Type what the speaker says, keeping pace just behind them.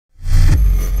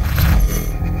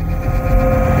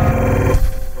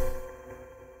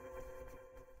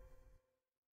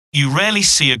You rarely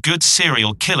see a good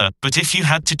serial killer, but if you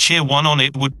had to cheer one on,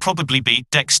 it would probably be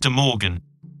Dexter Morgan.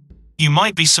 You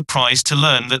might be surprised to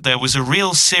learn that there was a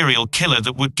real serial killer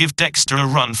that would give Dexter a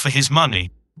run for his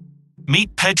money.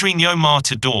 Meet Pedrinho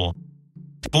Matador.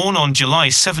 Born on July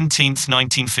 17,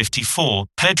 1954,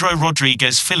 Pedro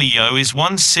Rodrigues Filho is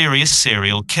one serious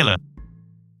serial killer.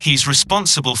 He's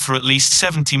responsible for at least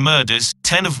 70 murders,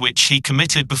 10 of which he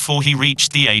committed before he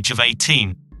reached the age of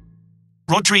 18.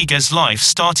 Rodrigues' life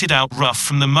started out rough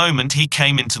from the moment he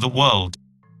came into the world.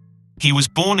 He was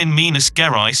born in Minas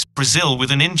Gerais, Brazil,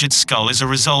 with an injured skull as a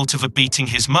result of a beating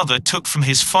his mother took from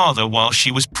his father while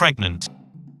she was pregnant.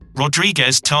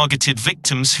 Rodrigues targeted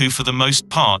victims who, for the most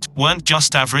part, weren't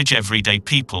just average everyday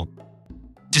people.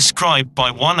 Described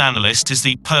by one analyst as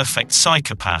the perfect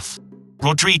psychopath,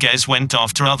 Rodrigues went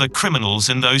after other criminals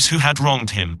and those who had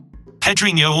wronged him.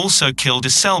 Pedrinho also killed a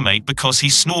cellmate because he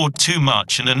snored too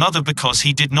much and another because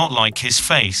he did not like his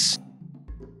face.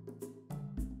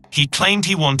 He claimed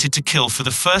he wanted to kill for the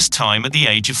first time at the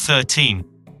age of 13.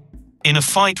 In a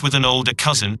fight with an older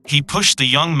cousin, he pushed the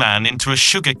young man into a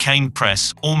sugar cane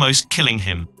press, almost killing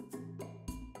him.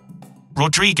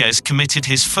 Rodrigues committed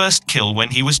his first kill when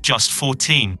he was just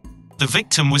 14. The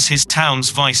victim was his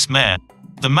town's vice mayor.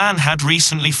 The man had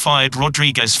recently fired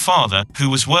Rodrigues' father, who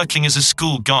was working as a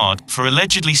school guard, for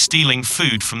allegedly stealing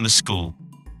food from the school.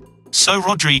 So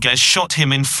Rodrigues shot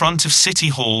him in front of City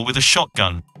Hall with a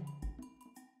shotgun.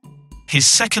 His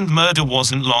second murder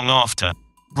wasn't long after.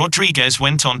 Rodrigues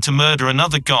went on to murder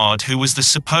another guard who was the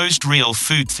supposed real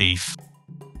food thief.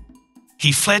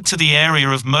 He fled to the area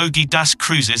of Mogi das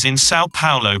Cruzes in São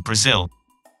Paulo, Brazil.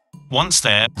 Once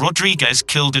there, Rodrigues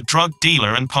killed a drug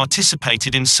dealer and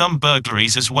participated in some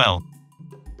burglaries as well.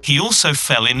 He also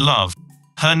fell in love.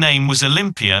 Her name was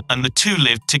Olympia, and the two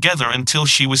lived together until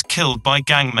she was killed by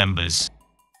gang members.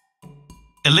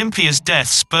 Olympia's death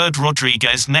spurred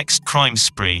Rodrigues' next crime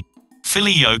spree.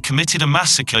 Filho committed a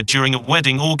massacre during a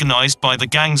wedding organized by the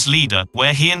gang's leader,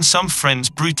 where he and some friends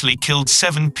brutally killed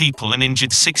 7 people and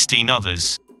injured 16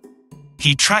 others.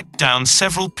 He tracked down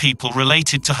several people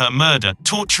related to her murder,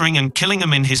 torturing and killing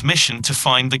them in his mission to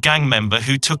find the gang member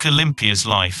who took Olympia's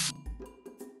life.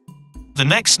 The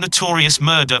next notorious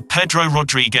murder Pedro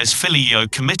Rodrigues Filho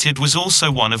committed was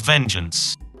also one of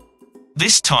vengeance.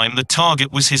 This time the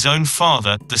target was his own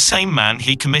father, the same man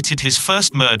he committed his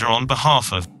first murder on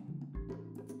behalf of.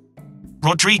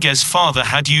 Rodrigues' father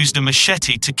had used a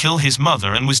machete to kill his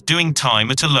mother and was doing time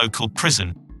at a local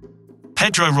prison.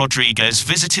 Pedro Rodrigues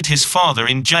visited his father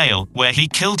in jail, where he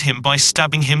killed him by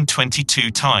stabbing him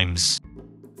 22 times.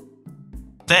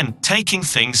 Then, taking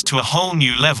things to a whole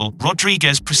new level,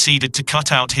 Rodrigues proceeded to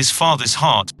cut out his father's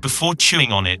heart, before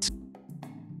chewing on it.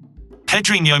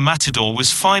 Pedrinho Matador was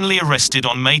finally arrested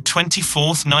on May 24,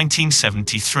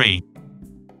 1973.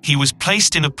 He was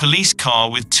placed in a police car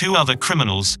with 2 other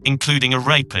criminals, including a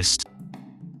rapist.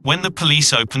 When the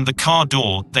police opened the car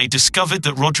door, they discovered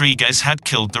that Rodrigues had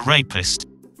killed the rapist.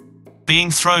 Being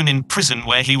thrown in prison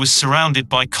where he was surrounded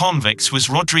by convicts was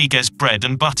Rodrigues' bread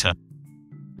and butter.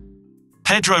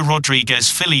 Pedro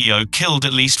Rodrigues Filho killed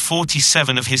at least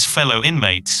 47 of his fellow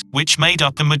inmates, which made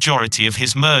up a majority of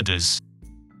his murders.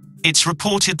 It's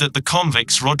reported that the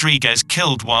convicts Rodrigues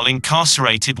killed while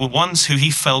incarcerated were ones who he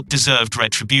felt deserved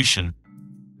retribution.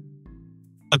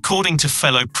 According to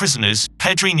fellow prisoners,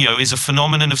 Pedrinho is a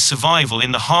phenomenon of survival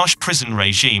in the harsh prison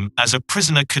regime, as a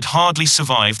prisoner could hardly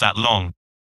survive that long.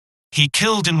 He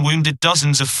killed and wounded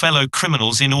dozens of fellow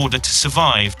criminals in order to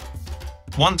survive.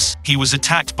 Once, he was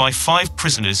attacked by 5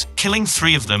 prisoners, killing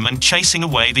 3 of them and chasing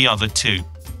away the other 2.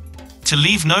 To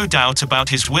leave no doubt about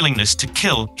his willingness to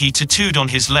kill, he tattooed on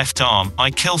his left arm,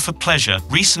 "I kill for pleasure,"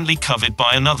 recently covered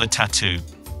by another tattoo.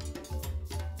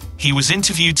 He was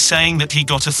interviewed saying that he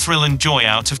got a thrill and joy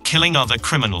out of killing other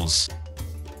criminals.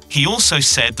 He also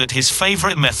said that his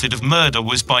favorite method of murder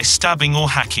was by stabbing or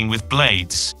hacking with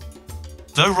blades.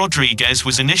 Though Rodrigues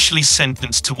was initially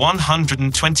sentenced to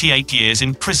 128 years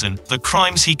in prison, the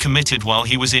crimes he committed while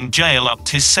he was in jail upped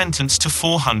his sentence to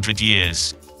 400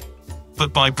 years.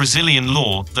 But by Brazilian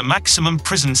law, the maximum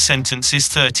prison sentence is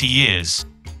 30 years.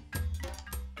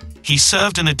 He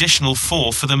served an additional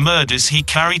 4 for the murders he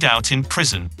carried out in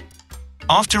prison.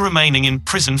 After remaining in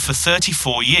prison for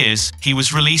 34 years, he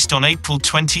was released on April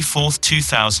 24,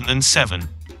 2007.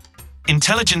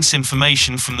 Intelligence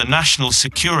information from the National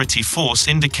Security Force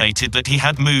indicated that he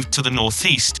had moved to the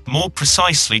northeast, more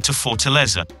precisely to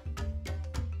Fortaleza.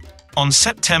 On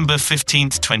September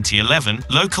 15, 2011,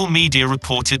 local media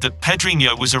reported that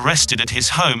Pedrinho was arrested at his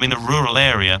home in a rural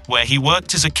area, where he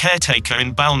worked as a caretaker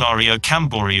in Balneário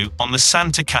Camboriú, on the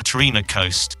Santa Catarina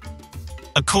coast.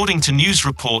 According to news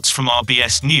reports from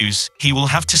RBS News, he will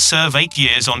have to serve 8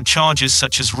 years on charges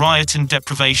such as riot and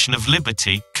deprivation of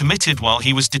liberty, committed while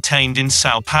he was detained in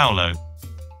São Paulo.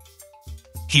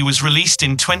 He was released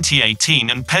in 2018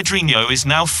 and Pedrinho is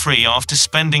now free after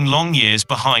spending long years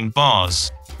behind bars.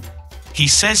 He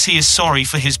says he is sorry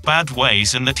for his bad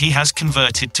ways and that he has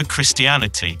converted to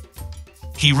Christianity.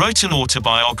 He wrote an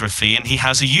autobiography and he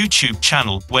has a YouTube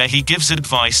channel where he gives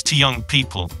advice to young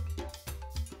people.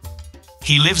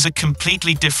 He lives a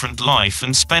completely different life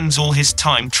and spends all his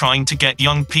time trying to get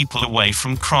young people away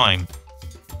from crime.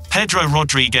 Pedro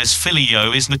Rodrigues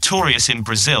Filho is notorious in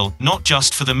Brazil, not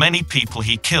just for the many people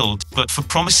he killed, but for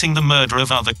promising the murder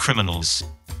of other criminals.